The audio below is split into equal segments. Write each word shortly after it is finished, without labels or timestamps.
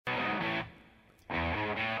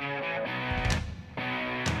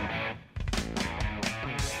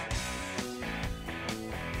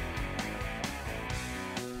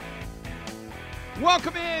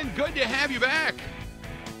Welcome in. Good to have you back.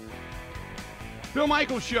 Bill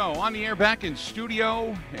Michaels Show on the air, back in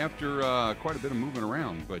studio after quite a bit of moving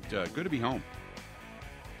around, but good to be home.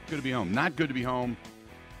 Good to be home. Not good to be home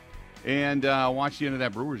and watch the end of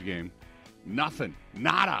that Brewers game. Nothing.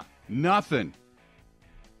 Nada. Nothing.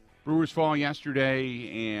 Brewers fall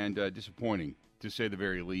yesterday, and disappointing, to say the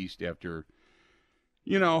very least, after,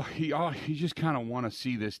 you just kind of want to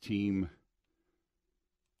see this team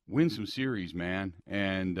win some series, man,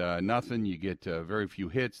 and nothing. You get very few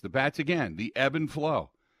hits. The bats, again, the ebb and flow.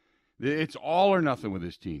 It's all or nothing with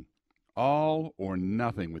this team. All or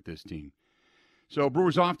nothing with this team. So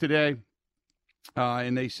Brewers off today,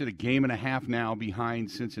 and they sit a game and a half now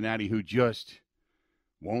behind Cincinnati, who just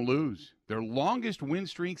won't lose. Their longest win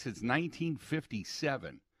streak since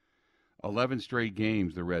 1957. 11 straight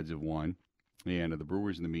games the Reds have won. And the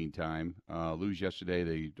Brewers, in the meantime, lose yesterday.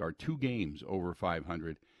 They are 2 games over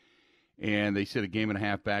 500. And they sit a game and a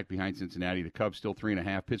half back behind Cincinnati. The Cubs still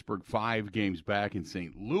 3.5. Pittsburgh 5 games back in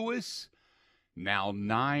St. Louis. Now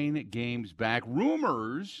 9 games back.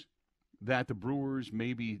 Rumors that the Brewers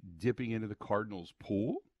may be dipping into the Cardinals'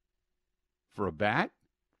 pool for a bat.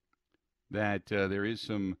 That there is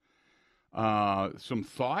some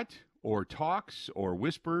thought or talks or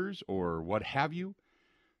whispers or what have you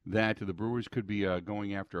that the Brewers could be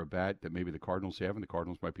going after a bat that maybe the Cardinals have, and the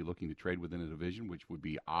Cardinals might be looking to trade within a division, which would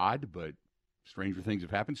be odd, but stranger things have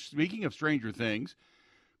happened. Speaking of stranger things,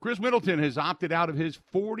 Chris Middleton has opted out of his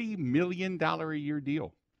 $40 million a year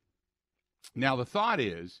deal. Now, the thought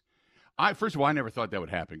is, first of all, I never thought that would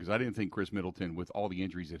happen because I didn't think Chris Middleton, with all the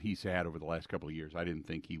injuries that he's had over the last couple of years, I didn't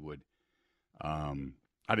think he would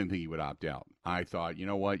opt out. I thought, you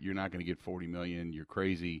know what, you're not going to get $40 million, you're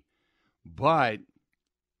crazy. But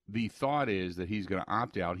the thought is that he's going to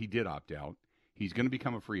opt out. He did opt out. He's going to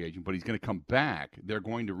become a free agent, but he's going to come back. They're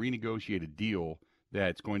going to renegotiate a deal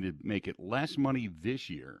that's going to make it less money this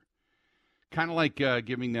year, kind of like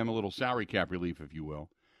giving them a little salary cap relief, if you will.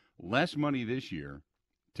 Less money this year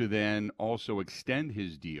to then also extend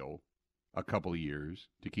his deal a couple of years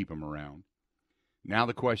to keep him around. Now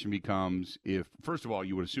the question becomes if, first of all,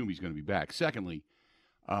 you would assume he's going to be back. Secondly,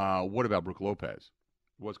 what about Brook Lopez?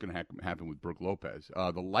 What's going to happen with Brook Lopez?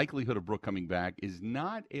 The likelihood of Brook coming back is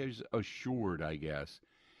not as assured, I guess,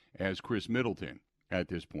 as Chris Middleton at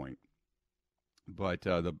this point. But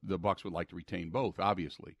the Bucks would like to retain both,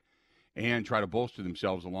 obviously, and try to bolster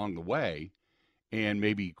themselves along the way, and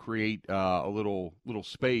maybe create a little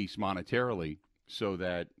space monetarily so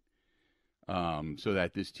that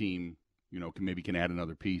this team, can add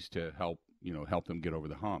another piece to help them get over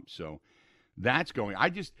the hump. So that's going.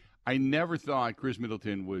 I never thought Chris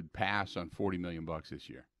Middleton would pass on $40 million this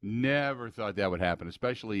year. Never thought that would happen,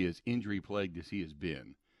 especially as injury-plagued as he has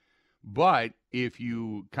been. But if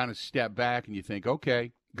you kind of step back and you think,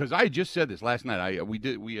 okay, because I just said this last night.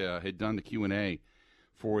 We had done the Q&A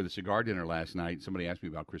for the cigar dinner last night. Somebody asked me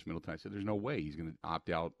about Chris Middleton. I said, there's no way he's going to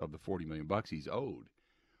opt out of the $40 million he's owed.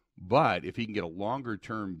 But if he can get a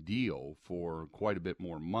longer-term deal for quite a bit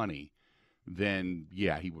more money, then,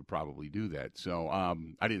 yeah, he would probably do that. So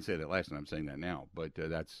I didn't say that last night. I'm saying that now. But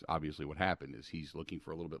that's obviously what happened is he's looking for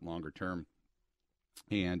a little bit longer term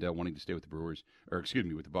and wanting to stay with the Brewers,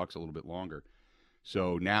 with the Bucks a little bit longer.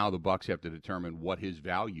 So now the Bucks have to determine what his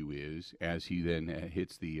value is as he then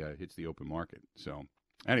hits the open market. So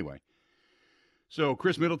anyway. So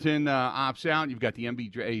Chris Middleton opts out. You've got the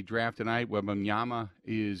NBA draft tonight. Wembanyama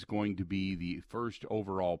is going to be the first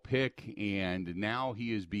overall pick, and now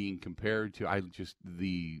he is being compared to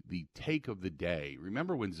the take of the day.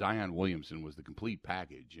 Remember when Zion Williamson was the complete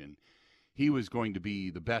package, and he was going to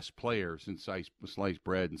be the best player since sliced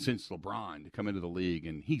bread and since LeBron to come into the league,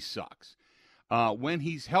 and he sucks. When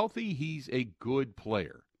he's healthy, he's a good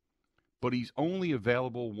player, but he's only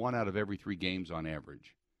available 1 out of every 3 games on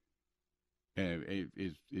average.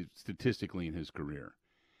 Is statistically in his career.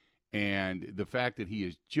 And the fact that he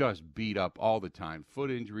is just beat up all the time,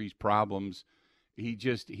 foot injuries, problems,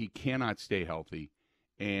 he cannot stay healthy.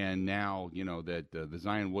 And now, that the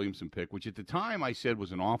Zion Williamson pick, which at the time I said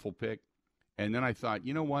was an awful pick, and then I thought,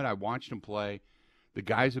 you know what, I watched him play. The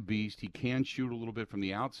guy's a beast. He can shoot a little bit from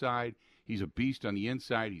the outside. He's a beast on the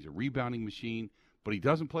inside. He's a rebounding machine, but he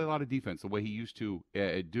doesn't play a lot of defense the way he used to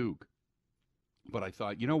at Duke. But I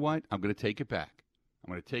thought, you know what? I'm going to take it back.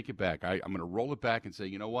 I'm going to roll it back and say,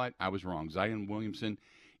 you know what? I was wrong. Zion Williamson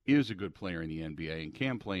is a good player in the NBA and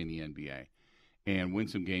can play in the NBA and win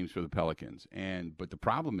some games for the Pelicans. But the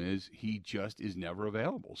problem is he just is never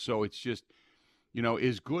available. So it's just,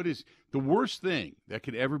 as good as the worst thing that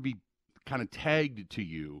could ever be kind of tagged to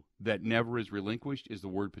you that never is relinquished is the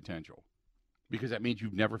word potential, because that means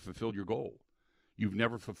you've never fulfilled your goal. You've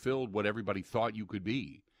never fulfilled what everybody thought you could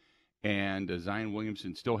be. And Zion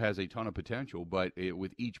Williamson still has a ton of potential, but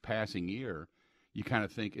with each passing year, you kind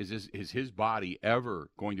of think, is his body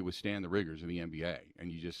ever going to withstand the rigors of the NBA?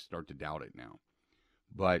 And you just start to doubt it now.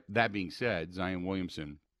 But that being said, Zion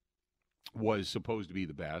Williamson was supposed to be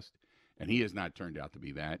the best, and he has not turned out to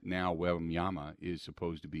be that. Now Wembanyama is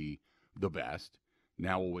supposed to be the best.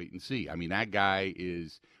 Now we'll wait and see. I mean, that guy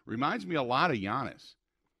reminds me a lot of Giannis,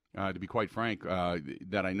 to be quite frank,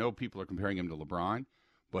 that I know people are comparing him to LeBron,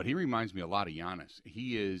 but he reminds me a lot of Giannis.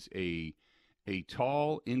 He is a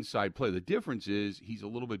tall inside player. The difference is he's a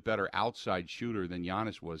little bit better outside shooter than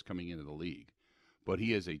Giannis was coming into the league. But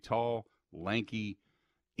he is a tall, lanky,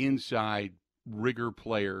 inside rigor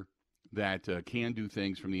player that can do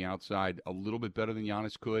things from the outside a little bit better than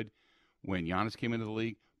Giannis could when Giannis came into the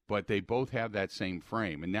league. But they both have that same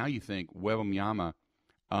frame. And now you think Wembanyama,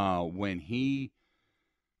 when he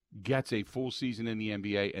gets a full season in the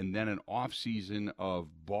NBA and then an off season of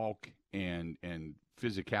bulk and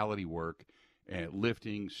physicality work and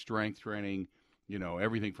lifting, strength training,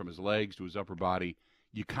 everything from his legs to his upper body,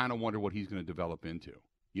 you kind of wonder what he's going to develop into.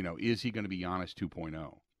 Is he going to be Giannis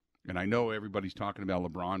 2.0? And I know everybody's talking about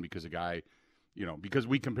LeBron because because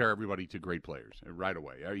we compare everybody to great players right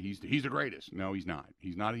away. He's the greatest. No, he's not.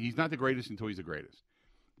 He's not the greatest until he's the greatest.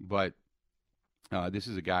 But this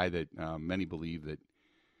is a guy that many believe that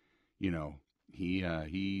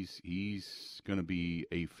he's going to be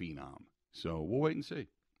a phenom. So we'll wait and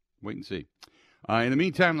see. In the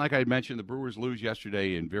meantime, like I mentioned, the Brewers lose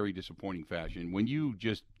yesterday in very disappointing fashion. When you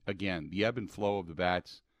just, again, the ebb and flow of the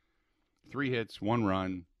bats, 3 hits, 1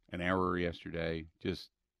 run, an error yesterday, just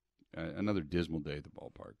another dismal day at the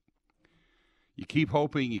ballpark. You keep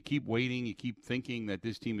hoping, you keep waiting, you keep thinking that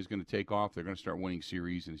this team is going to take off. They're going to start winning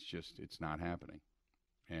series, and it's not happening.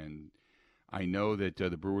 And I know that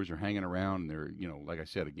the Brewers are hanging around. And they're, like I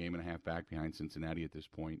said, a game and a half back behind Cincinnati at this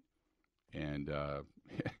point. And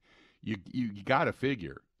you got to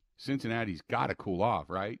figure Cincinnati's got to cool off,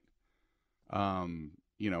 right?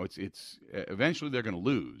 It's eventually they're going to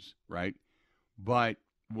lose, right? But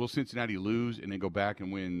will Cincinnati lose and then go back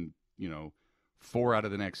and win, 4 out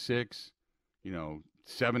of the next 6,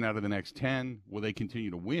 7 out of the next 10? Will they continue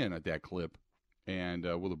to win at that clip? And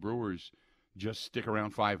will the Brewers just stick around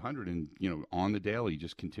 500 and, on the daily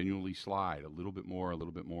just continually slide a little bit more, a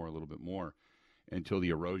little bit more, a little bit more until the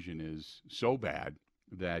erosion is so bad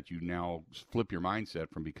that you now flip your mindset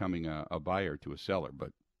from becoming a buyer to a seller?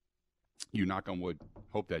 But you knock on wood,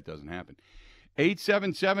 hope that doesn't happen.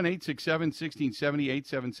 877-867-1670,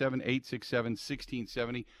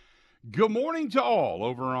 877-867-1670. Good morning to all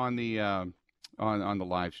over on the on the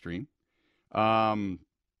live stream.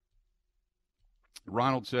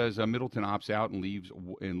 Ronald says Middleton opts out and leaves.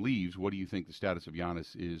 What do you think the status of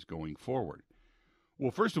Giannis is going forward?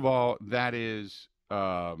 Well, first of all, that is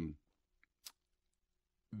that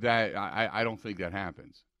I don't think that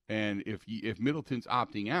happens. And if Middleton's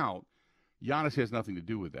opting out, Giannis has nothing to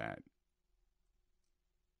do with that.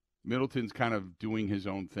 Middleton's kind of doing his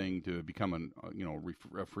own thing to become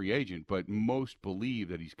a free agent, but most believe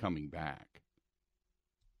that he's coming back.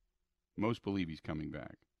 Most believe he's coming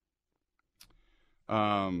back.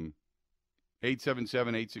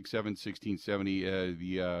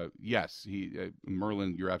 877-867-1670. Yes,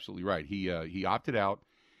 Merlin, you're absolutely right. He opted out,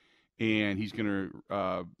 and he's going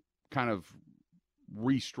to kind of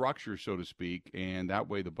restructure, so to speak, and that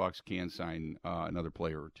way the Bucks can sign another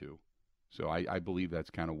player or two. So I believe that's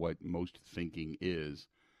kind of what most thinking is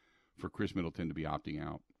for Chris Middleton to be opting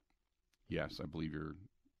out. Yes, I believe you're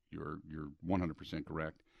 100%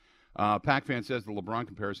 correct. Pac-Fan says the LeBron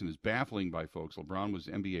comparison is baffling by folks. LeBron was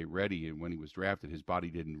NBA ready, and when he was drafted, his body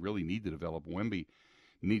didn't really need to develop. Wemby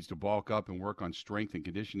needs to bulk up and work on strength and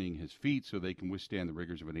conditioning his feet so they can withstand the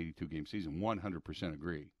rigors of an 82-game season. 100%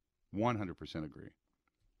 agree. 100% agree.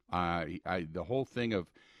 The whole thing of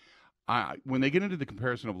when they get into the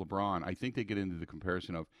comparison of LeBron, I think they get into the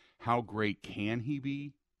comparison of how great can he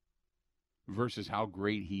be versus how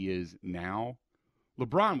great he is now.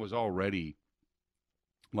 LeBron was already,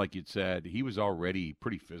 like you'd said, he was already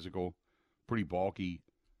pretty physical, pretty bulky.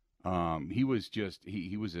 He was just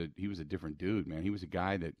he was a different dude, man. He was a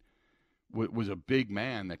guy that was a big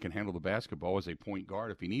man that can handle the basketball as a point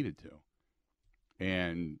guard if he needed to,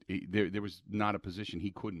 and there was not a position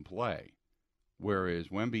he couldn't play. Whereas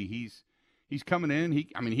Wemby, he's coming in.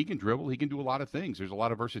 He can dribble. He can do a lot of things. There's a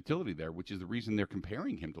lot of versatility there, which is the reason they're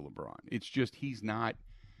comparing him to LeBron. It's just he's not.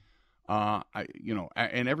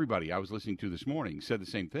 And everybody I was listening to this morning said the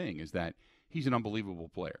same thing: is that he's an unbelievable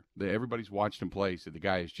player. Everybody's watched him play. So the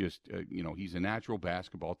guy is just, he's a natural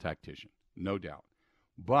basketball tactician, no doubt.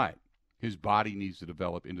 But His body needs to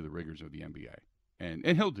develop into the rigors of the NBA, and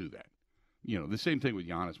he'll do that. The same thing with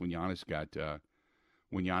Giannis. When Giannis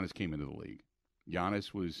came into the league,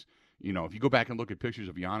 Giannis was, if you go back and look at pictures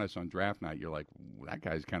of Giannis on draft night, you're like, that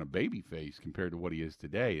guy's kind of baby face compared to what he is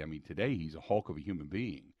today. I mean, today he's a hulk of a human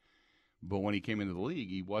being. But when he came into the league,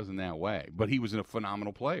 he wasn't that way. But he was a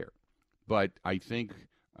phenomenal player. But I think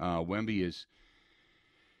Wemby is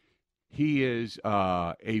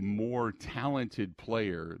a more talented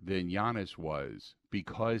player than Giannis was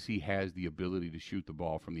because he has the ability to shoot the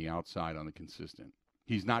ball from the outside on the consistent.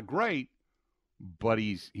 He's not great, but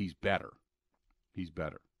he's better. He's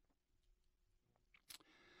better.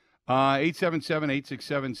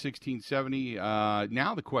 877-867-1670.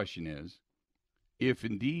 Now the question is, if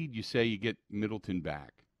indeed you say you get Middleton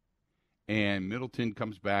back, and Middleton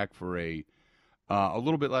comes back for a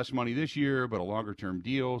little bit less money this year, but a longer-term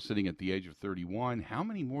deal, sitting at the age of 31, how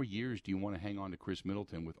many more years do you want to hang on to Chris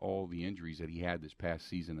Middleton with all the injuries that he had this past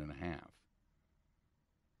season and a half?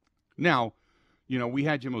 Now, we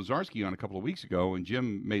had Jim Ozarski on a couple of weeks ago, and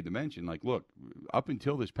Jim made the mention, like, look, up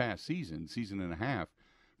until this past season and a half,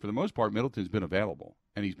 for the most part, Middleton's been available,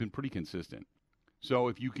 and he's been pretty consistent. So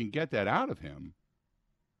if you can get that out of him,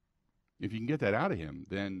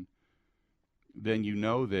 then you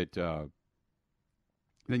know that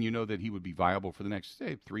he would be viable for the next,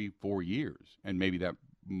 say, 3-4 years, and maybe that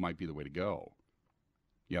might be the way to go.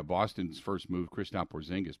 Yeah, Boston's first move, Kristaps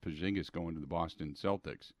Porzingis going to the Boston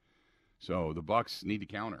Celtics. So the Bucks need to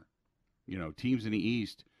counter. Teams in the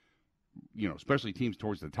East, especially teams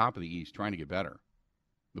towards the top of the East, trying to get better.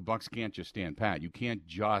 The Bucks can't just stand pat. You can't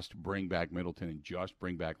just bring back Middleton and just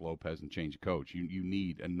bring back Lopez and change the coach. You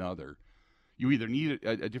need another. You either need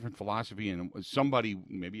a different philosophy, and somebody,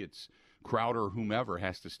 maybe it's Crowder or whomever,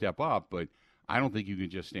 has to step up, but I don't think you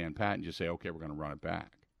can just stand pat and just say, okay, we're going to run it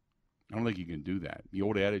back. I don't think you can do that. The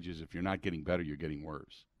old adage is if you're not getting better, you're getting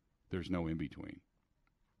worse. There's no in-between.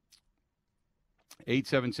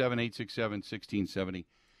 877-867-1670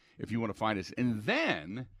 if you want to find us. And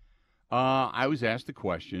then I was asked a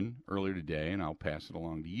question earlier today, and I'll pass it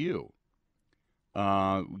along to you.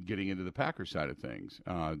 Getting into the Packers side of things.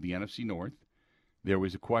 The NFC North, there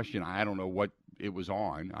was a question. I don't know what it was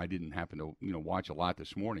on. I didn't happen to watch a lot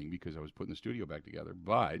this morning because I was putting the studio back together.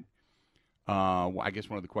 But I guess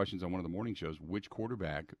one of the questions on one of the morning shows, which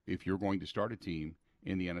quarterback, if you're going to start a team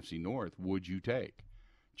in the NFC North, would you take?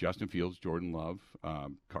 Justin Fields, Jordan Love,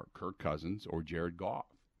 Kirk Cousins, or Jared Goff?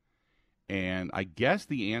 And I guess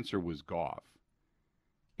the answer was Goff.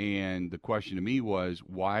 And the question to me was,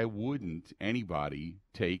 why wouldn't anybody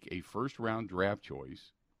take a first-round draft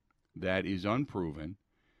choice that is unproven,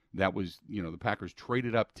 that was, the Packers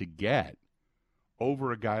traded up to get,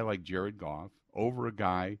 over a guy like Jared Goff, over a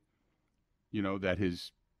guy, that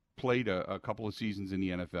has played a couple of seasons in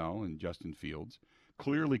the NFL, and Justin Fields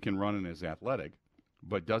clearly can run and is athletic,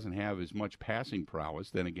 but doesn't have as much passing prowess.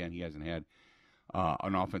 Then again, he hasn't had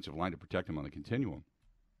an offensive line to protect him on the continuum.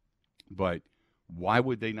 But why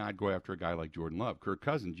would they not go after a guy like Jordan Love? Kirk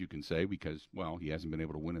Cousins, you can say, because, well, he hasn't been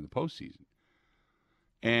able to win in the postseason.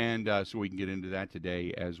 And so we can get into that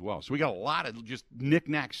today as well. So we got a lot of just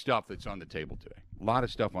knick-knack stuff that's on the table today. A lot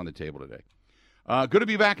of stuff on the table today. Good to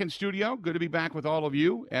be back in studio. Good to be back with all of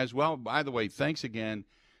you as well. By the way, thanks again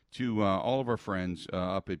to all of our friends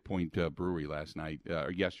up at Point Brewery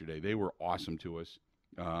yesterday. They were awesome to us.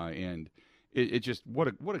 And it just, what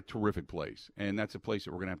a terrific place. And that's a place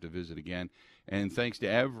that we're going to have to visit again. And thanks to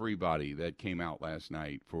everybody that came out last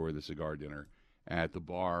night for the cigar dinner at the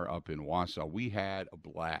bar up in Wausau. We had a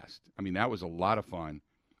blast. I mean, that was a lot of fun.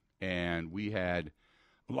 And we had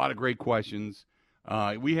a lot of great questions.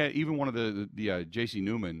 We had even one of the J.C.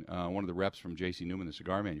 Newman, one of the reps from J.C. Newman, the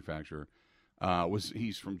cigar manufacturer,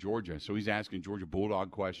 he's from Georgia. So he's asking Georgia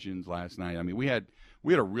Bulldog questions last night. I mean, we had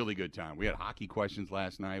a really good time. We had hockey questions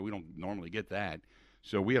last night. We don't normally get that.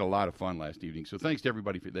 So we had a lot of fun last evening. So thanks to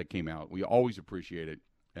everybody that came out. We always appreciate it.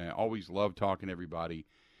 Always love talking to everybody.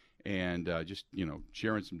 And just,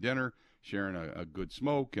 sharing some dinner, sharing a good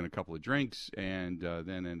smoke and a couple of drinks, and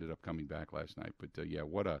then ended up coming back last night. But, yeah,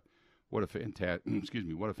 what a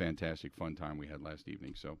fantastic fun time we had last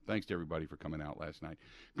evening. So thanks to everybody for coming out last night.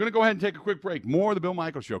 We're going to go ahead and take a quick break. More of the Bill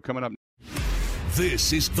Michaels Show coming up.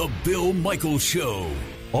 This is the Bill Michaels Show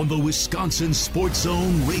on the Wisconsin Sports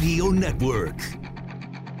Zone Radio Network.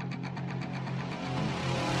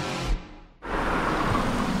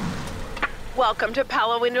 Welcome to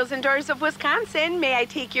Pella Windows and Doors of Wisconsin. May I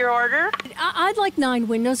take your order? I'd like 9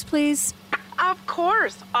 windows, please. Of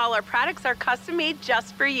course. All our products are custom made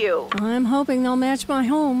just for you. I'm hoping they'll match my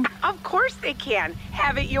home. Of course they can.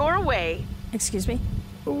 Have it your way. Excuse me?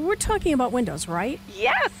 We're talking about windows, right?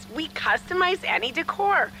 Yes, we customize any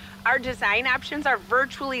decor. Our design options are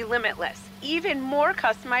virtually limitless, even more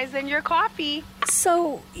customized than your coffee.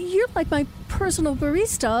 So you're like my personal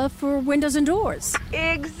barista for windows and doors.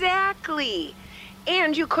 Exactly.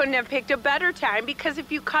 And you couldn't have picked a better time because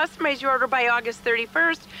if you customize your order by August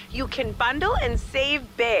 31st, you can bundle and save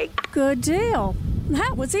big. Good deal.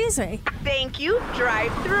 That was easy. Thank you.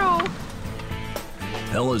 Drive through.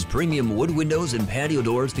 Pella's premium wood windows and patio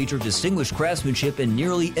doors feature distinguished craftsmanship and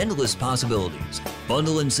nearly endless possibilities.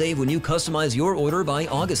 Bundle and save when you customize your order by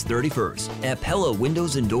August 31st at Pella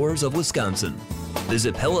Windows and Doors of Wisconsin.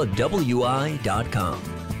 Visit PellaWI.com.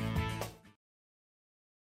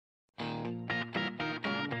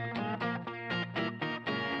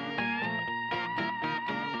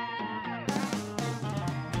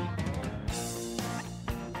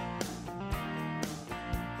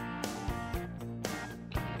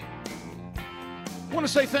 I want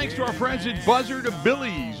to say thanks to our friends at Buzzard of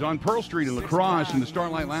Billy's on Pearl Street in La Crosse and the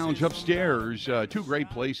Starlight Lounge upstairs. Two great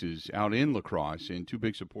places out in La Crosse and two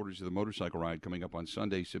big supporters of the motorcycle ride coming up on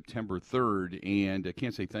Sunday, September 3rd. And I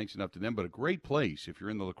can't say thanks enough to them, but a great place if you're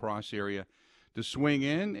in the La Crosse area to swing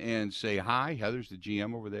in and say hi. Heather's the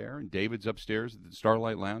GM over there, and David's upstairs at the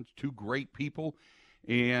Starlight Lounge. Two great people,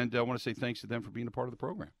 and I want to say thanks to them for being a part of the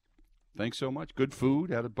program. Thanks so much. Good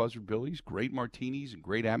food out at Buzzard Billy's, great martinis and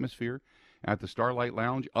great atmosphere at the Starlight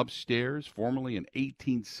Lounge upstairs, formerly an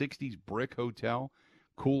 1860s brick hotel.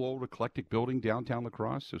 Cool old eclectic building downtown La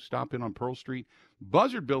Crosse. So stop in on Pearl Street.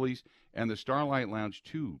 Buzzard Billy's and the Starlight Lounge,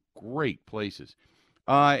 two great places.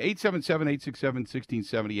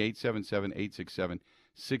 877-867-1670,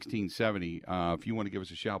 877-867-1670. If you want to give us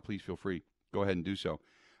a shout, please feel free. Go ahead and do so.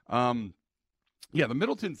 Yeah, the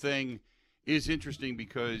Middleton thing is interesting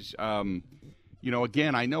because,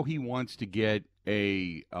 again, I know he wants to get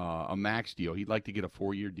a max deal. He'd like to get a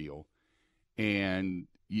 4-year deal. And,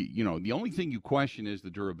 the only thing you question is the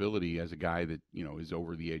durability as a guy that, is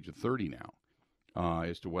over the age of 30 now,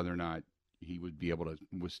 as to whether or not he would be able to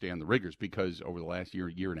withstand the rigors, because over the last year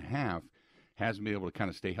and a half, hasn't been able to kind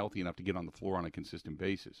of stay healthy enough to get on the floor on a consistent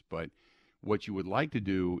basis. But what you would like to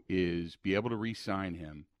do is be able to re-sign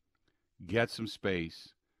him, get some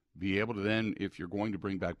space, be able to then, if you're going to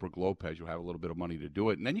bring back Brooke Lopez, you'll have a little bit of money to do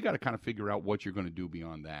it. And then you got to kind of figure out what you're going to do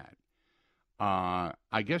beyond that. I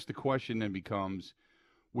guess the question then becomes,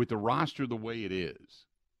 with the roster the way it is,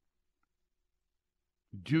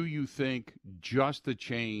 do you think just the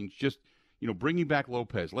change, bringing back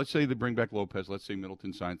Lopez, let's say they bring back Lopez, let's say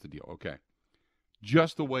Middleton signs the deal, okay.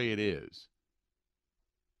 Just the way it is,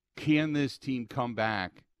 can this team come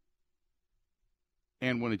back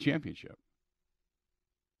and win a championship?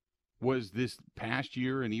 Was this past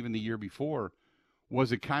year and even the year before,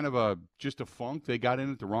 was it kind of just a funk? They got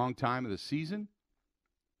in at the wrong time of the season?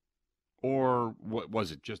 Or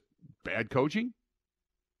was it just bad coaching?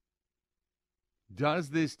 Does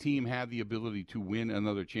this team have the ability to win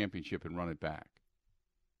another championship and run it back?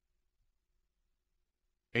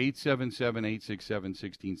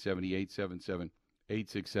 877-867-1670,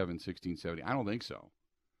 877-867-1670. I don't think so.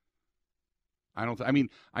 I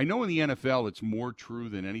know in the NFL it's more true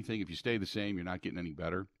than anything. If you stay the same, you're not getting any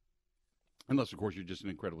better. Unless, of course, you're just an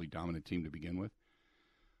incredibly dominant team to begin with.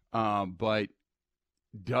 But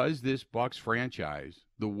does this Bucs franchise,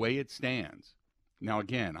 the way it stands, now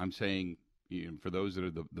again, I'm saying, for those that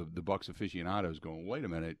are the Bucs aficionados going, wait a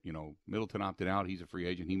minute, Middleton opted out, he's a free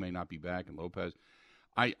agent, he may not be back, and Lopez.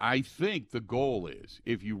 I think the goal is,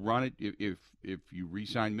 if you run it, if you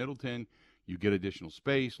re-sign Middleton, you get additional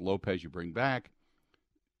space. Lopez you bring back.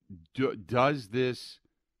 Does this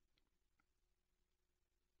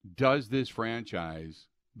franchise,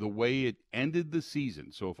 the way it ended the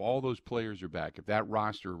season, so if all those players are back, if that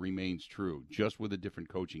roster remains true, just with a different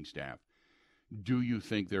coaching staff, do you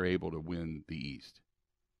think they're able to win the East?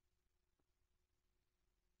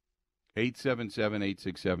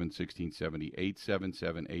 877-867-1670,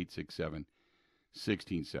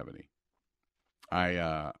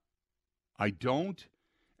 877-867-1670. I don't,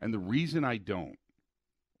 and the reason I don't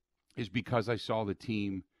is because I saw the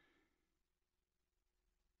team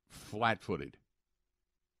flat-footed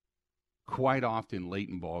quite often late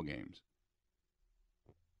in ball games.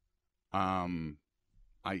 I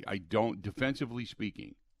don't, defensively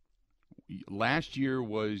speaking, last year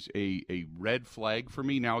was a red flag for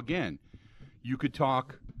me. Now, again, you could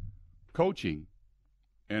talk coaching,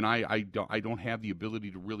 and I don't have the ability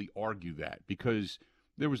to really argue that because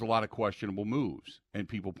there was a lot of questionable moves, and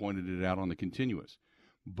people pointed it out on the continuous.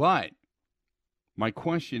 But my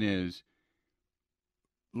question is,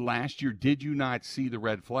 last year, did you not see the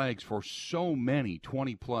red flags for so many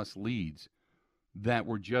 20-plus leads that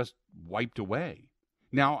were just wiped away.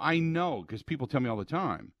 Now, I know, because people tell me all the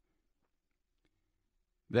time,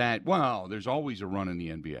 that, well, there's always a run in the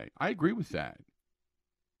NBA. I agree with that.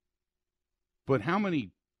 But how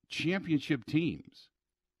many championship teams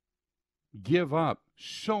give up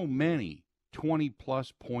so many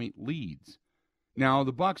 20-plus point leads? Now,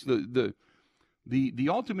 the Bucks, the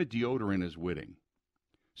ultimate deodorant is winning.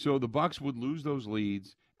 So the Bucks would lose those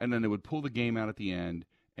leads, and then they would pull the game out at the end,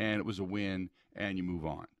 and it was a win, and you move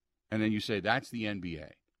on. And then you say, that's the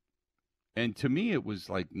NBA. And to me, it was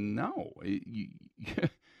like, no.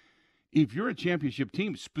 If you're a championship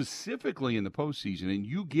team, specifically in the postseason, and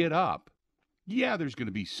you get up, yeah, there's going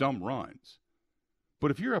to be some runs.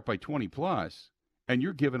 But if you're up by 20-plus, and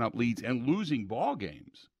you're giving up leads and losing ball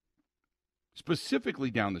games, specifically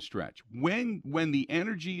down the stretch, when the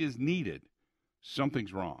energy is needed,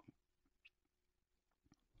 something's wrong.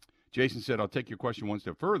 Jason said, I'll take your question one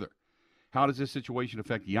step further. How does this situation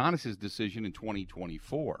affect Giannis's decision in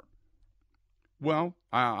 2024? Well,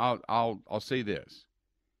 I'll say this.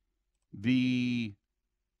 As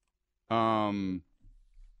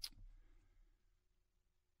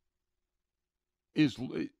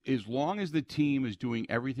long as the team is doing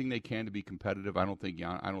everything they can to be competitive, I don't think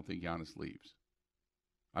Giannis leaves.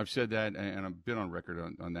 I've said that, and I've been on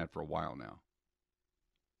record on that for a while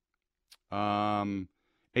now.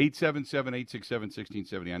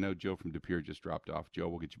 877-867-1670. I know Joe from De Pere just dropped off. Joe,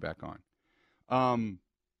 we'll get you back on.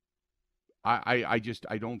 I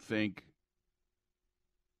don't think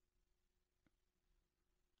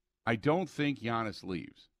Giannis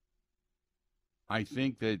leaves. I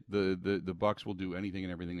think that the Bucks will do anything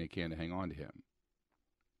and everything they can to hang on to him.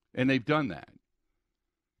 And they've done that.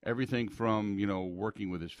 Everything from, working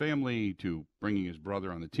with his family to bringing his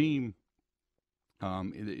brother on the team.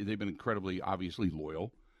 They've been incredibly, obviously,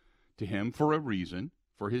 loyal to him for a reason,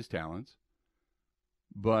 for his talents.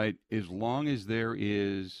 But as long as there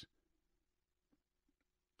is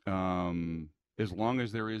the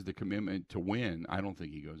commitment to win, I don't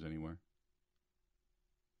think he goes anywhere.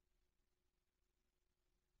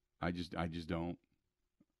 I just don't.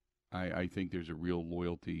 I think there's a real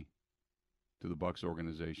loyalty to the Bucks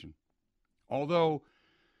organization. Although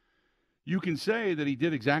you can say that he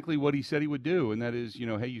did exactly what he said he would do, and that is,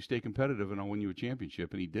 hey, you stay competitive and I'll win you a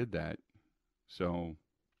championship, and he did that. So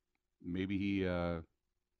maybe he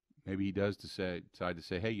does decide to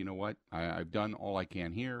say, hey, you know what? I've done all I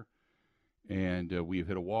can here, and we've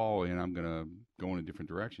hit a wall, and I'm going to go in a different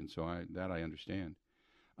direction. So I understand.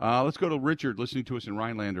 Let's go to Richard, listening to us in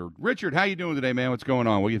Rhinelander. Richard, how you doing today, man? What's going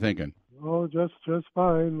on? What are you thinking? Oh, just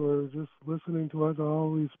fine. We're just listening to what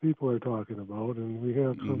all these people are talking about, and we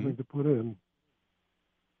have something to put in.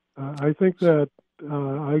 I think that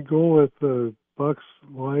I go with the Bucks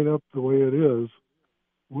lineup the way it is.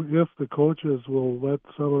 If the coaches will let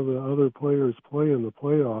some of the other players play in the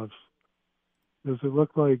playoffs, does it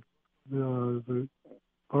look like the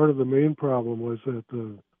part of the main problem was that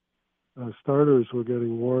the starters were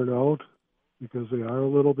getting worn out because they are a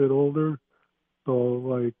little bit older.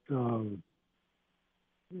 So, it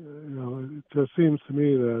just seems to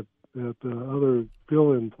me that the other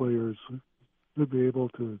fill-in players should be able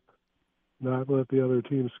to not let the other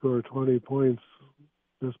team score 20 points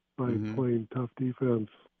just by playing tough defense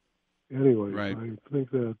anyway. Right. I think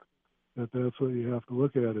that's what you have to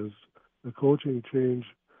look at is the coaching change,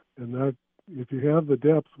 and that if you have the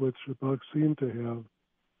depth, which the Bucks seem to have,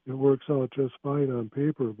 it works out just fine on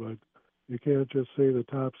paper, but you can't just say the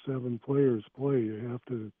top 7 players play. You have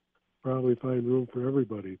to probably find room for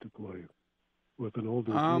everybody to play with an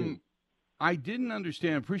older team. I didn't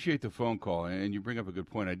understand. Appreciate the phone call, and you bring up a good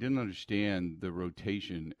point. I didn't understand the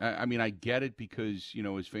rotation. I mean, I get it because,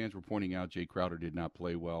 as fans were pointing out, Jay Crowder did not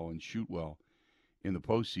play well and shoot well in the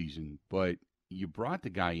postseason, but you brought the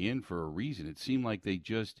guy in for a reason. It seemed like they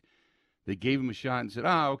gave him a shot and said,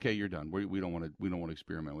 okay, you're done. We don't want to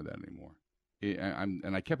experiment with that anymore.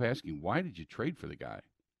 And I kept asking, why did you trade for the guy?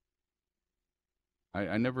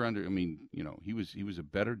 I never he was a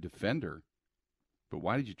better defender, but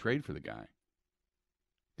why did you trade for the guy?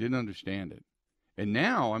 Didn't understand it. And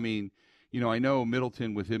now, I know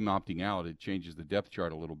Middleton, with him opting out, it changes the depth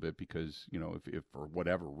chart a little bit because, if for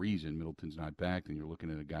whatever reason Middleton's not back, then you're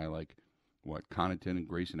looking at a guy like Connaughton and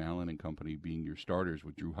Grayson Allen and company being your starters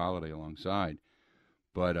with Drew Holiday alongside.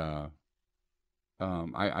 But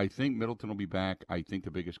I think Middleton will be back. I think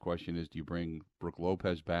the biggest question is, do you bring Brook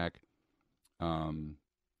Lopez back?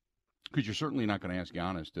 Because you're certainly not going to ask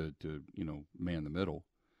Giannis to man the middle.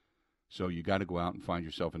 So you got to go out and find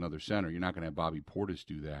yourself another center. You're not going to have Bobby Portis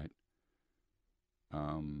do that.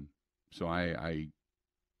 So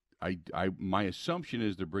my assumption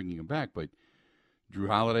is they're bringing him back, but Drew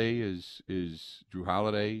Holiday is Drew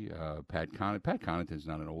Holiday. Pat Connaughton's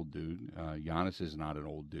not an old dude. Giannis is not an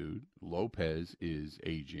old dude. Lopez is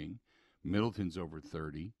aging. Middleton's over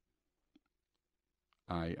 30.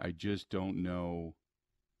 I just don't know.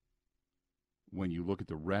 When you look at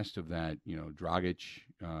the rest of that, Dragic,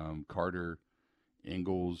 Carter,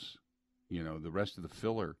 Ingles, the rest of the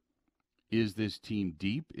filler, is this team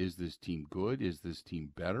deep? Is this team good? Is this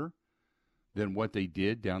team better than what they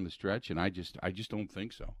did down the stretch? And I just don't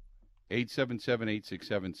think so.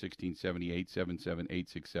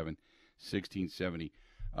 877-867-1670, 877-867-1670.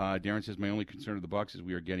 Darren says, my only concern of the Bucks is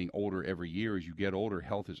we are getting older every year. As you get older,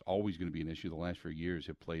 health is always going to be an issue. The last few years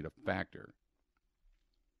have played a factor.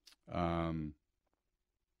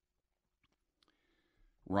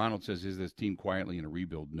 Ronald says, is this team quietly in a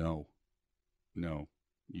rebuild? No.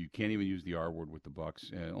 You can't even use the R word with the Bucks,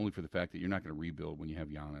 only for the fact that you're not going to rebuild when you have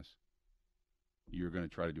Giannis. You're going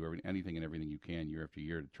to try to do anything and everything you can year after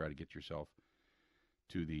year to try to get yourself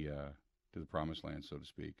to the promised land, so to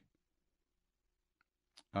speak.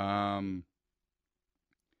 And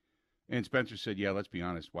Spencer said, yeah, let's be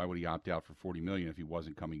honest. Why would he opt out for $40 million if he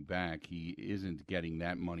wasn't coming back? He isn't getting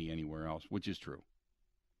that money anywhere else, which is true.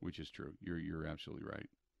 You're absolutely right.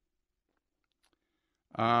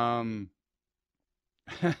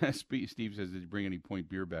 Steve says, did you bring any Point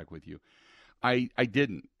beer back with you? I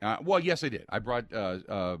didn't. Well, yes, I did. I brought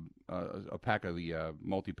a pack of the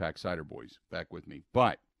multi-pack cider boys back with me.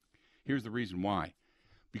 But here's the reason why.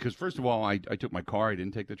 Because first of all, I took my car. I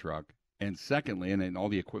didn't take the truck. And secondly, and all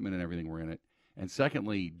the equipment and everything were in it. And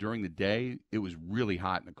secondly, during the day, it was really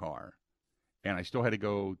hot in the car. And I still had to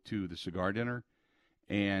go to the cigar dinner.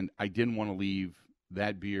 And I didn't want to leave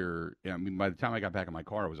that beer. I mean, by the time I got back in my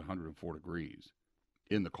car, it was 104 degrees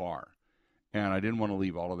in the car. And I didn't want to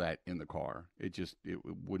leave all of that in the car. It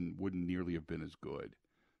wouldn't nearly have been as good.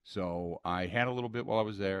 So I had a little bit while I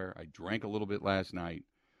was there. I drank a little bit last night,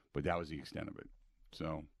 but that was the extent of it.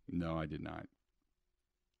 So, no, I did not.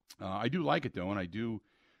 I do like it, though, and I do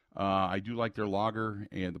like their lager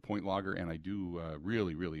and the Point lager, and I do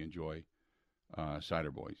really, really enjoy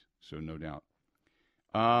Cider Boys, so no doubt.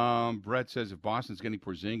 Brett says, if Boston's getting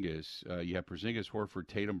Porzingis, you have Porzingis, Horford,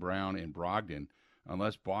 Tatum, Brown, and Brogdon.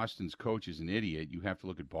 Unless Boston's coach is an idiot, you have to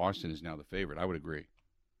look at Boston as now the favorite. I would agree.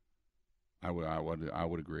 I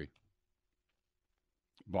would agree.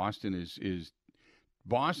 Boston is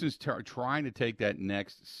Boston's trying to take that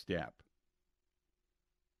next step.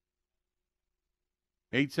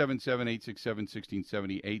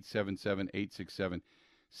 877-867-1670,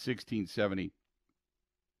 877-867-1670.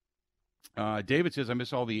 David says, I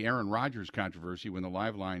miss all the Aaron Rodgers controversy when the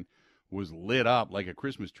live line was lit up like a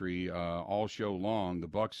Christmas tree all show long. The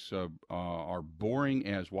Bucks are boring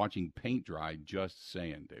as watching paint dry, just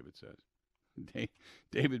saying, David says.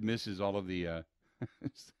 David misses all of the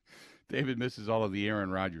David misses all of the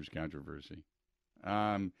Aaron Rodgers controversy.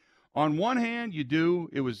 On one hand, you do.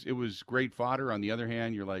 It was great fodder. On the other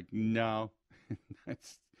hand, you're like, no.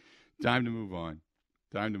 It's time to move on.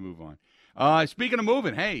 Speaking of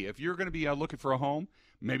moving, hey, if you're going to be looking for a home,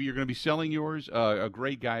 maybe you're going to be selling yours, a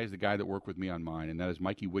great guy is the guy that worked with me on mine, and that is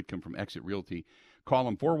Mikey Whitcomb from Exit Realty. Call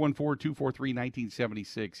him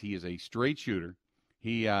 414-243-1976. He is a straight shooter.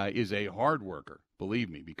 He is a hard worker, believe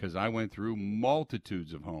me, because I went through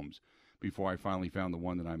multitudes of homes before I finally found the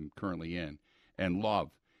one that I'm currently in and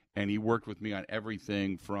love. And he worked with me on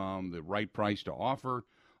everything from the right price to offer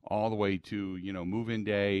all the way to, move-in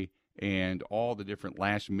day and all the different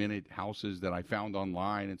last-minute houses that I found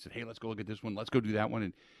online and said, hey, let's go look at this one. Let's go do that one.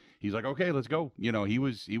 And he's like, okay, let's go. He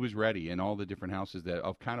was ready, and all the different houses that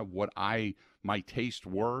of kind of what my tastes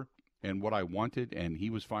were and what I wanted, and he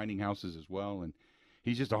was finding houses as well. And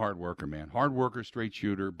he's just a hard worker, man. Hard worker, straight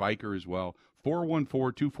shooter, biker as well.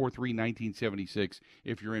 414-243-1976.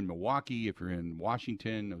 If you're in Milwaukee, if you're in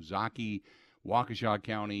Washington, Ozaukee, Waukesha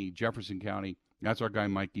County, Jefferson County, that's our guy,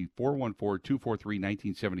 Mikey.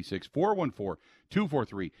 414-243-1976.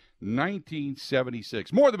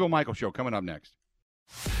 414-243-1976. More of the Bill Michaels Show coming up next.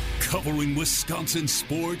 Covering Wisconsin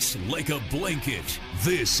sports like a blanket.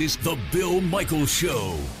 This is the Bill Michaels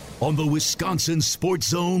Show on the Wisconsin Sports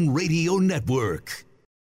Zone Radio Network.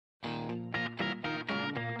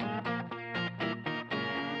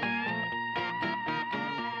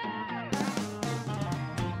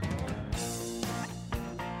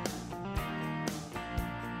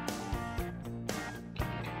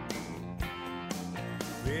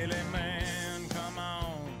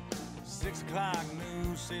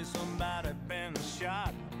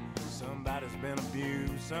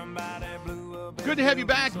 Good to have you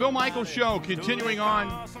back. Bill Michaels Show continuing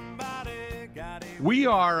on We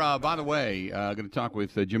are, by the way, going to talk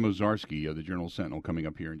with Jim Ozarski of the Journal-Sentinel coming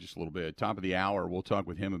up here in just a little bit. Top of the hour, we'll talk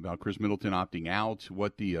with him about Chris Middleton opting out,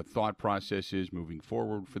 what the thought process is moving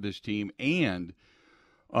forward for this team, and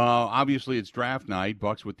obviously it's draft night.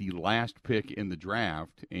 Bucks with the last pick in the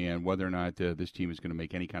draft, and whether or not this team is going to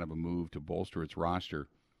make any kind of a move to bolster its roster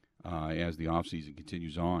as the offseason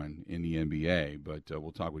continues on in the NBA. But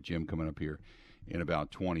we'll talk with Jim coming up here in about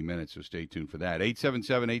 20 minutes, so stay tuned for that.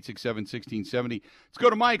 877-867-1670. Let's go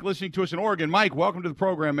to Mike, listening to us in Oregon. Mike, welcome to the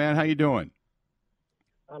program, man. How you doing?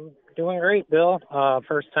 I'm doing great, Bill.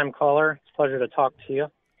 First-time caller. It's a pleasure to talk to you.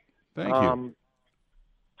 Thank you.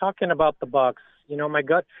 Talking about the Bucks, my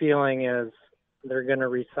gut feeling is they're going to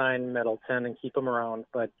re-sign Middleton and keep him around.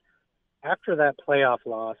 But after that playoff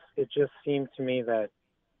loss, it just seemed to me that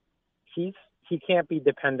he can't be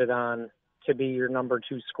depended on to be your number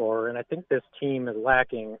 2 scorer, and I think this team is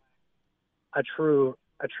lacking a true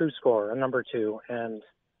scorer, a number 2. And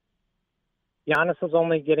Giannis is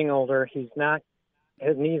only getting older. His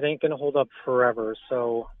knees ain't going to hold up forever.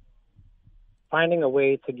 So finding a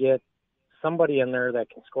way to get somebody in there that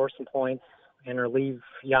can score some points and relieve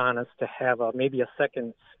Giannis to have maybe a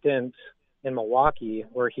second stint in Milwaukee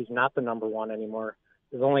where he's not the number 1 anymore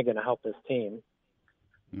is only going to help this team.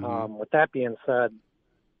 Mm-hmm. With that being said,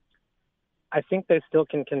 I think they still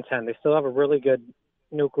can contend. They still have a really good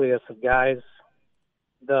nucleus of guys.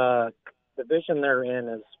 The division they're in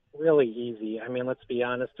is really easy. I mean, let's be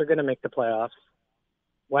honest. They're going to make the playoffs.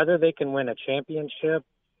 Whether they can win a championship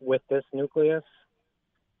with this nucleus,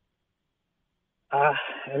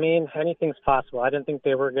 anything's possible. I didn't think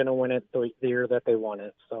they were going to win it the year that they won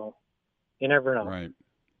it. So you never know. Right.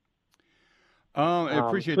 I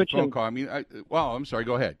appreciate the phone call. I'm sorry.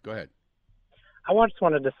 Go ahead. I just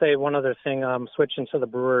wanted to say one other thing, switching to the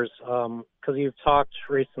Brewers, because you've talked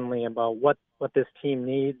recently about what this team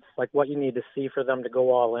needs, like what you need to see for them to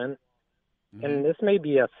go all in. Mm-hmm. And this may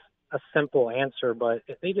be a simple answer, but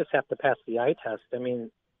if they just have to pass the eye test,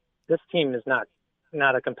 this team is not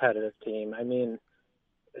a competitive team.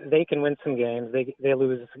 They can win some games, they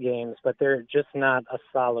lose games, but they're just not a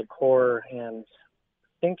solid core. And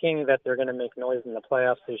thinking that they're going to make noise in the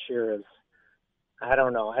playoffs this year is, I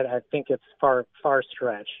don't know. I think it's far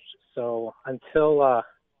stretched. So until,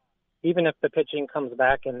 even if the pitching comes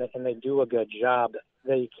back and they do a good job,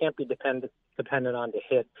 they can't be dependent on to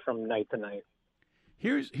hit from night to night.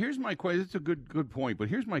 Here's my question. It's a good point, but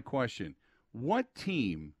here's my question: what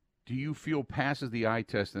team do you feel passes the eye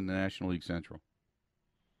test in the National League Central?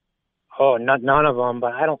 Oh, none of them.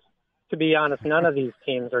 But I don't. To be honest, none of these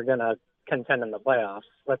teams are going to contend in the playoffs.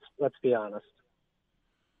 Let's be honest.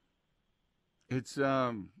 It's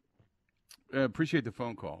I appreciate the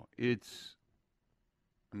phone call. I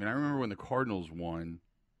remember when the Cardinals won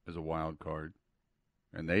as a wild card,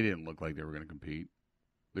 and they didn't look like they were going to compete.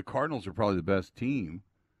 The Cardinals are probably the best team,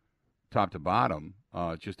 top to bottom.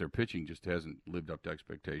 It's just their pitching just hasn't lived up to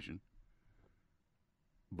expectation.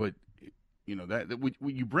 But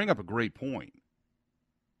you bring up a great point.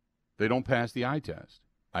 They don't pass the eye test.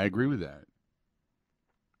 I agree with that.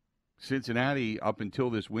 Cincinnati, up until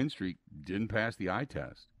this win streak, didn't pass the eye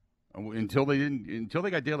test. Until they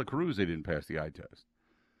got De La Cruz, they didn't pass the eye test.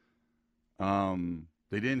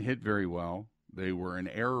 They didn't hit very well. They were an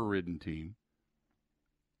error-ridden team.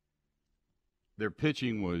 Their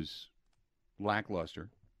pitching was lackluster.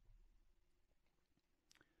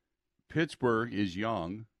 Pittsburgh is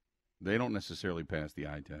young. They don't necessarily pass the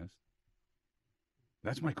eye test.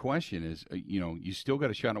 That's my question is, you still got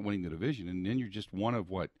a shot at winning the division, and then you're just one of,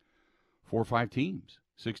 4 or 5 teams,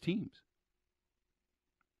 6 teams.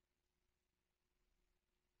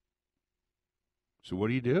 So what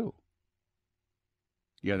do you do?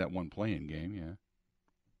 You got that one playing game, yeah.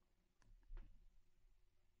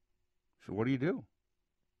 So what do you do?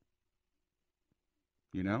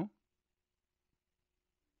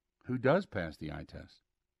 Who does pass the eye test?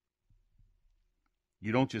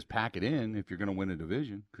 You don't just pack it in if you're going to win a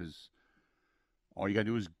division, because all you got to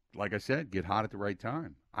do is, like I said, get hot at the right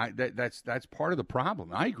time. That's part of the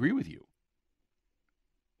problem. I agree with you.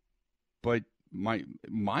 But my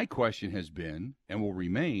question has been, and will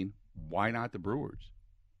remain, why not the Brewers?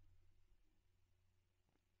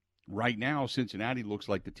 Right now, Cincinnati looks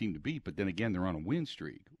like the team to beat, but then again, they're on a win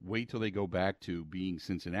streak. Wait till they go back to being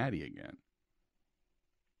Cincinnati again.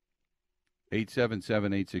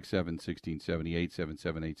 877-867-1670,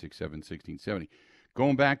 877-867-1670.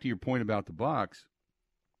 Going back to your point about the Bucks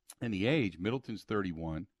and the age, Middleton's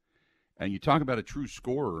 31, and you talk about a true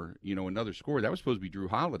scorer, another scorer. That was supposed to be Drew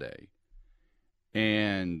Holiday,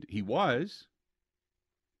 and he was,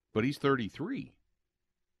 but he's 33.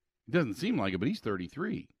 It doesn't seem like it, but he's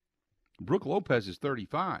 33. Brook Lopez is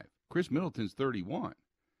 35. Chris Middleton's 31.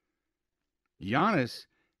 Giannis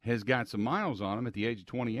has got some miles on him at the age of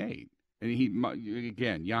 28. And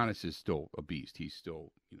Giannis is still a beast. He's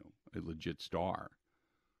still, a legit star.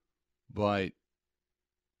 But,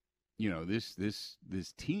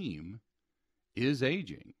 this team is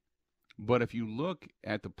aging. But if you look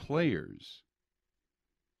at the players,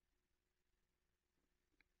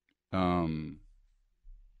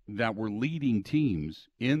 that were leading teams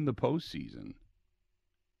in the postseason,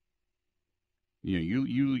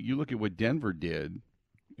 you look at what Denver did,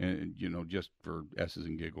 and just for S's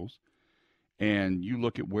and giggles, and you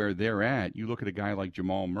look at where they're at. You look at a guy like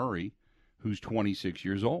Jamal Murray, who's 26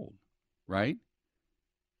 years old, right?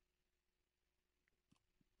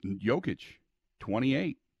 Jokic,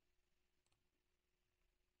 28.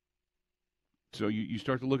 So you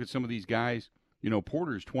start to look at some of these guys.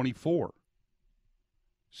 Porter's 24.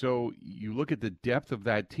 So you look at the depth of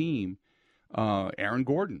that team. Aaron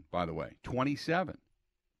Gordon, by the way, 27.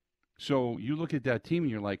 So you look at that team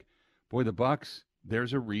and you're like, boy, the Bucks,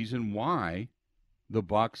 there's a reason why the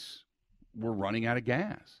Bucks were running out of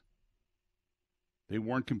gas. They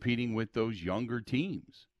weren't competing with those younger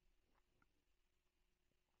teams.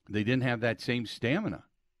 They didn't have that same stamina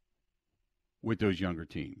with those younger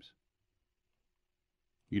teams.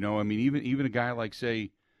 Even a guy like,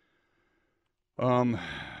 say a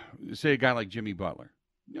guy like Jimmy Butler.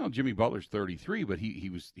 Jimmy Butler's 33, but he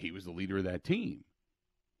was the leader of that team.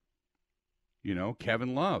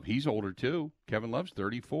 Kevin Love, he's older too. Kevin Love's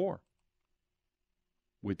 34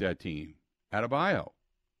 with that team. Adebayo,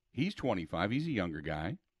 he's 25. He's a younger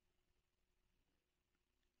guy.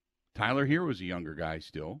 Tyler Hero's a younger guy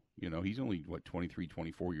still. He's only, 23,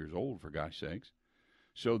 24 years old, for gosh sakes.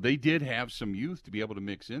 So they did have some youth to be able to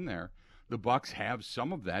mix in there. The Bucks have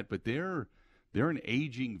some of that, but they're an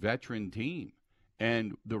aging veteran team.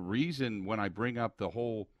 And the reason when I bring up the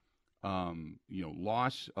whole,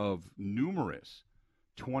 loss of numerous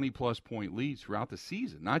 20-plus point leads throughout the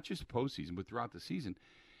season, not just postseason, but throughout the season,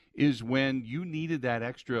 is when you needed that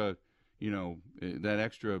extra, that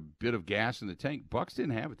extra bit of gas in the tank. Bucks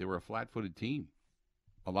didn't have it. They were a flat-footed team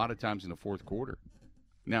a lot of times in the fourth quarter.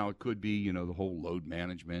 Now, it could be, the whole load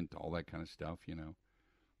management, all that kind of stuff,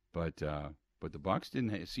 But the Bucks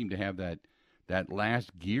didn't seem to have that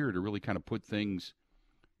last gear to really kind of put things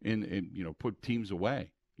in put teams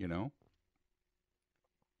away,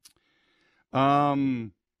 A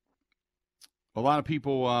lot of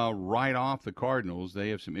people write off the Cardinals. They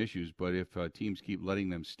have some issues, but if teams keep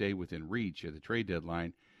letting them stay within reach at the trade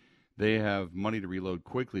deadline, they have money to reload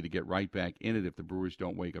quickly to get right back in it. If the Brewers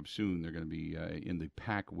don't wake up soon, they're going to be in the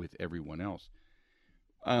pack with everyone else.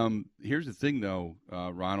 Here's the thing, though,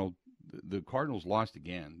 Ronald. The Cardinals lost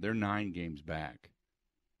again. They're 9 games back.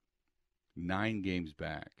 9 games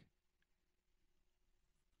back.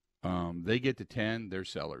 They get to 10, they're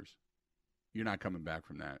sellers. You're not coming back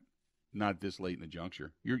from that. Not this late in the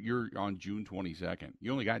juncture. You're on June 22nd.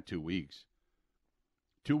 You only got 2 weeks.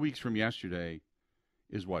 2 weeks from yesterday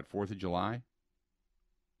is what, 4th of July?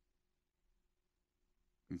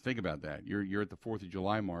 And think about that. You're at the 4th of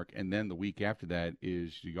July mark, and then the week after that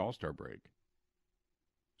is the All-Star break.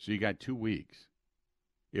 So you got 2 weeks.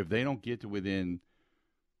 If they don't get to within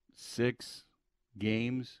 6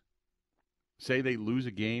 games, say they lose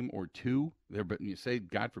a game or 2, say,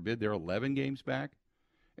 God forbid, they're 11 games back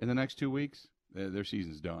in the next 2 weeks, their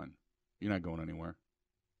season's done. You're not going anywhere.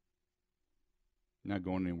 You're not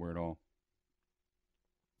going anywhere at all.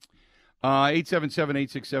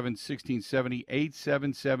 877-867-1670,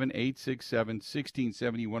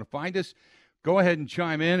 877-867-1670. You want to find us? Go ahead and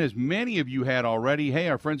chime in, as many of you had already. Hey,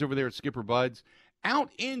 our friends over there at Skipper Buds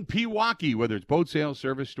out in Pewaukee, whether it's boat sales,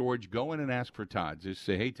 service, storage, go in and ask for Todd. Just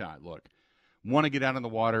say, hey, Todd, look, want to get out on the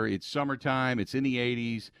water. It's summertime. It's in the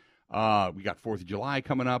 80s. We got 4th of July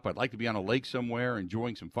coming up. I'd like to be on a lake somewhere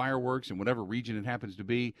enjoying some fireworks in whatever region it happens to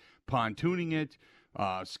be, pontooning it,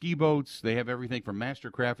 ski boats. They have everything from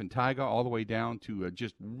Mastercraft and Taiga all the way down to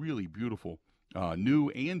just really beautiful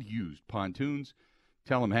new and used pontoons.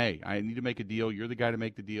 Tell them, hey, I need to make a deal. You're the guy to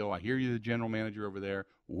make the deal. I hear you're the general manager over there.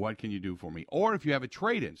 What can you do for me? Or if you have a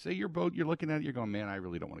trade-in, say your boat, you're looking at it, you're going, man, I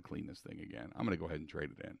really don't want to clean this thing again. I'm going to go ahead and trade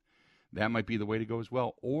it in. That might be the way to go as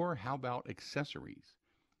well. Or how about accessories,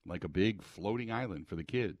 like a big floating island for the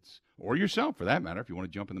kids, or yourself for that matter, if you want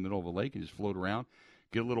to jump in the middle of a lake and just float around,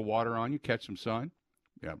 get a little water on you, catch some sun.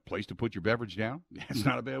 Yeah, place to put your beverage down. That's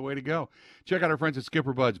not a bad way to go. Check out our friends at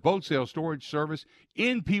Skipper Buds Boat Sales Storage Service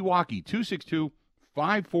in Pewaukee,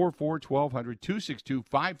 262-544-1200,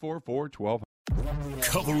 262-544-1200.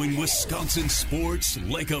 Covering Wisconsin sports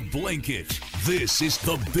like a blanket. This is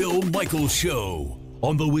the Bill Michaels Show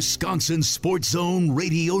on the Wisconsin Sports Zone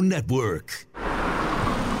Radio Network.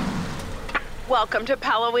 Welcome to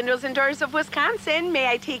Pella Windows and Doors of Wisconsin. May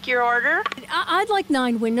I take your order? I'd like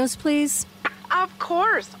 9 windows, please. Of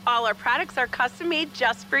course. All our products are custom made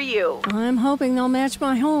just for you. I'm hoping they'll match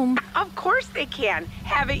my home. Of course they can.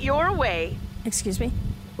 Have it your way. Excuse me?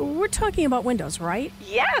 We're talking about windows, right?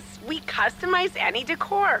 Yes, we customize any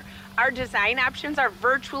decor. Our design options are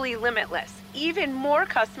virtually limitless, even more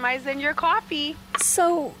customized than your coffee.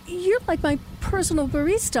 So, you're like my personal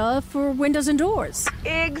barista for windows and doors.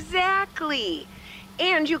 Exactly.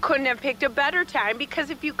 And you couldn't have picked a better time because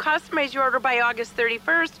if you customize your order by August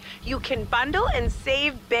 31st, you can bundle and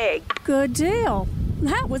save big. Good deal.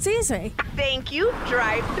 That was easy. Thank you.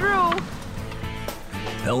 Drive through.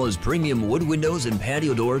 Pella's premium wood windows and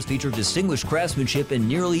patio doors feature distinguished craftsmanship and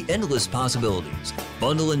nearly endless possibilities.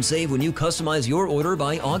 Bundle and save when you customize your order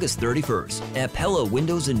by August 31st at Pella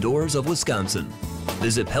Windows and Doors of Wisconsin.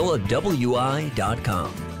 Visit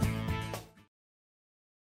PellaWI.com.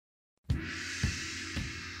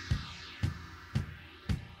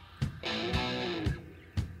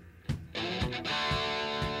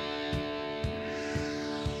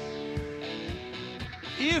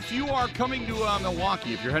 If you are coming to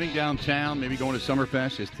Milwaukee, if you're heading downtown, maybe going to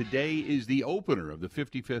Summerfest, as today is the opener of the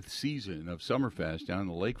 55th season of Summerfest down on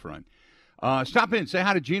the lakefront. Stop in, say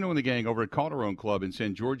hi to Gino and the gang over at Calderon Club and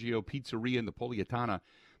San Giorgio Pizzeria and the Napolitana.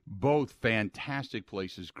 Both fantastic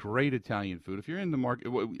places, great Italian food. If you're in the market,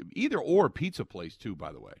 either or pizza place too,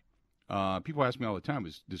 by the way. People ask me all the time,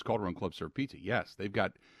 does Calderon Club serve pizza? Yes, they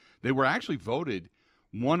were actually voted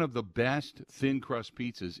one of the best thin crust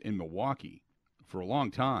pizzas in Milwaukee for a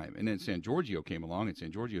long time, and then San Giorgio came along, and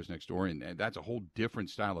San Giorgio's next door, and that's a whole different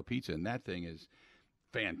style of pizza, and that thing is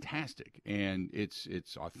fantastic, and it's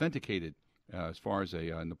authenticated as far as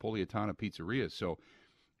a Napolitana pizzeria. So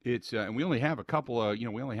it's and we only have a couple of, we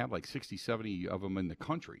only have like 60, 70 of them in the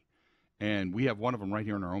country, and we have one of them right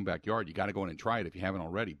here in our own backyard. You got to go in and try it if you haven't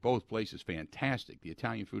already. Both places fantastic. The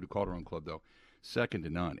Italian food at Calderon Club, though, second to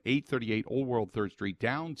none. 838 Old World 3rd Street,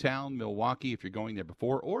 downtown Milwaukee. If you're going there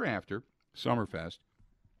before or after Summerfest,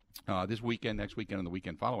 this weekend, next weekend, and the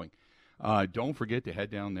weekend following, don't forget to head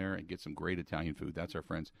down there and get some great Italian food. That's our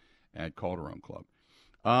friends at Calderon Club.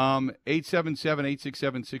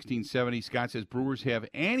 877-867-1670. Scott says Brewers have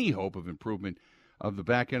any hope of improvement of the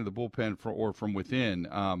back end of the bullpen or from within.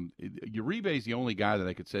 Uribe is the only guy that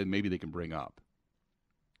I could say maybe they can bring up.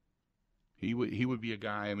 He would be a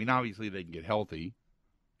guy. I mean, obviously they can get healthy,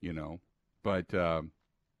 but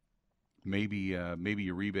maybe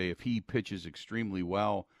Uribe, if he pitches extremely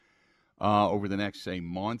well over the next, say,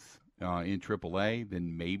 month in AAA,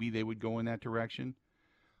 then maybe they would go in that direction.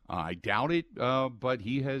 I doubt it, but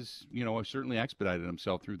he has, certainly expedited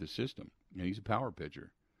himself through the system. He's a power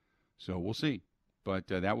pitcher, so we'll see. But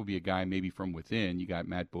that would be a guy maybe from within. You got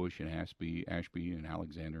Matt Bush and Ashby and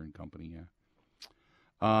Alexander and company. Yeah.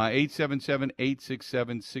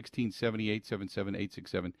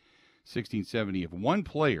 877-867-1670. 877-867-1670. If one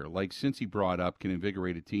player, like Cincy brought up, can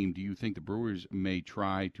invigorate a team, do you think the Brewers may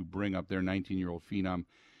try to bring up their 19-year-old phenom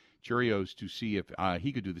Chirios to see if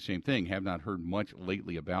he could do the same thing? Have not heard much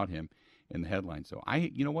lately about him in the headlines. So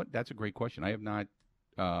you know what? That's a great question. I have not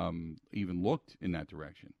even looked in that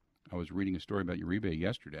direction. I was reading a story about Uribe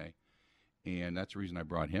yesterday, and that's the reason I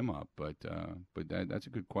brought him up. But that's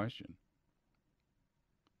a good question.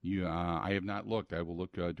 I have not looked. I will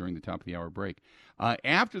look during the top of the hour break.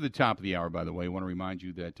 After the top of the hour, by the way, I want to remind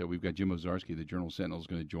you that we've got Jim Ozarski, the Journal Sentinel, is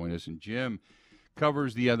going to join us, and Jim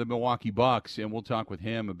covers the Milwaukee Bucks, and we'll talk with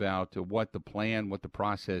him about what the plan, what the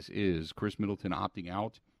process is. Chris Middleton opting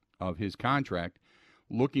out of his contract,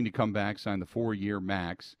 looking to come back, sign the 4-year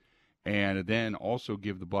max, and then also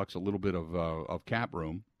give the Bucks a little bit of cap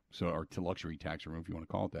room, or to luxury tax room, if you want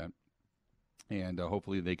to call it that, and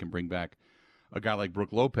hopefully they can bring back a guy like Brook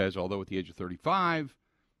Lopez, although at the age of 35,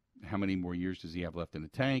 how many more years does he have left in the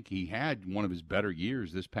tank? He had one of his better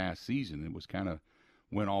years this past season. It was kind of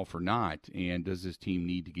went all for naught. And does this team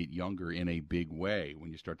need to get younger in a big way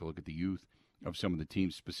when you start to look at the youth of some of the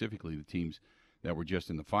teams, specifically the teams that were just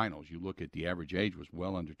in the finals? You look at the average age was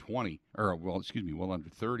well under 30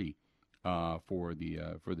 for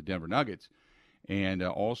the Denver Nuggets. And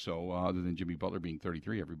also, other than Jimmy Butler being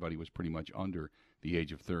 33, everybody was pretty much under the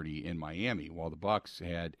age of 30 in Miami, while the Bucks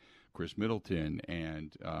had Chris Middleton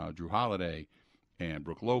and Drew Holiday and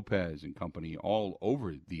Brook Lopez and company all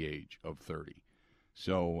over the age of 30.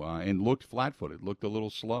 So, and looked flat-footed, looked a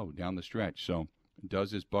little slow down the stretch. So,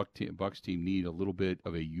 does this Bucks team need a little bit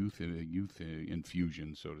of a youth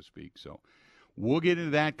infusion, so to speak? So, we'll get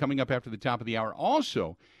into that coming up after the top of the hour.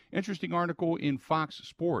 Also, interesting article in Fox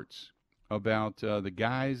Sports about the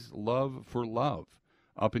guys' love for love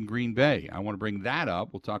up in Green Bay. I want to bring that up.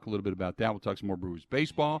 We'll talk a little bit about that. We'll talk some more Brewers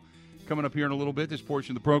baseball coming up here in a little bit. This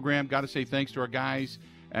portion of the program, got to say thanks to our guys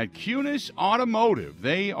at Cunis Automotive.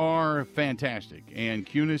 They are fantastic, and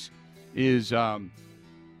Cunis is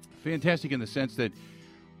fantastic in the sense that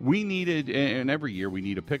we needed, and every year we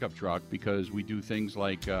need a pickup truck because we do things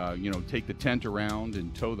like, take the tent around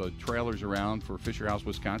and tow the trailers around for Fisher House,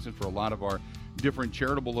 Wisconsin for a lot of our different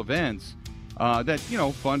charitable events that,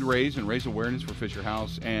 fundraise and raise awareness for Fisher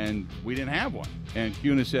House, and we didn't have one. And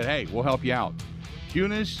Cunis said, hey, we'll help you out.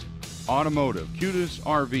 Cunis Automotive, Cunis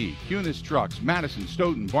RV, Cunis Trucks, Madison,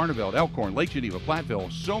 Stoughton, Barneveld, Elkhorn, Lake Geneva,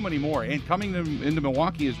 Platteville, so many more, and coming into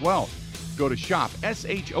Milwaukee as well. Go to shop,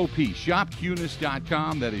 S-H-O-P,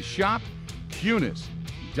 shopcunis.com. That is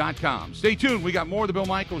shopcunis.com. Stay tuned. We got more of the Bill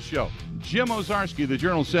Michaels Show. Jim Ozarski, the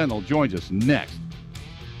Journal Sentinel, joins us next.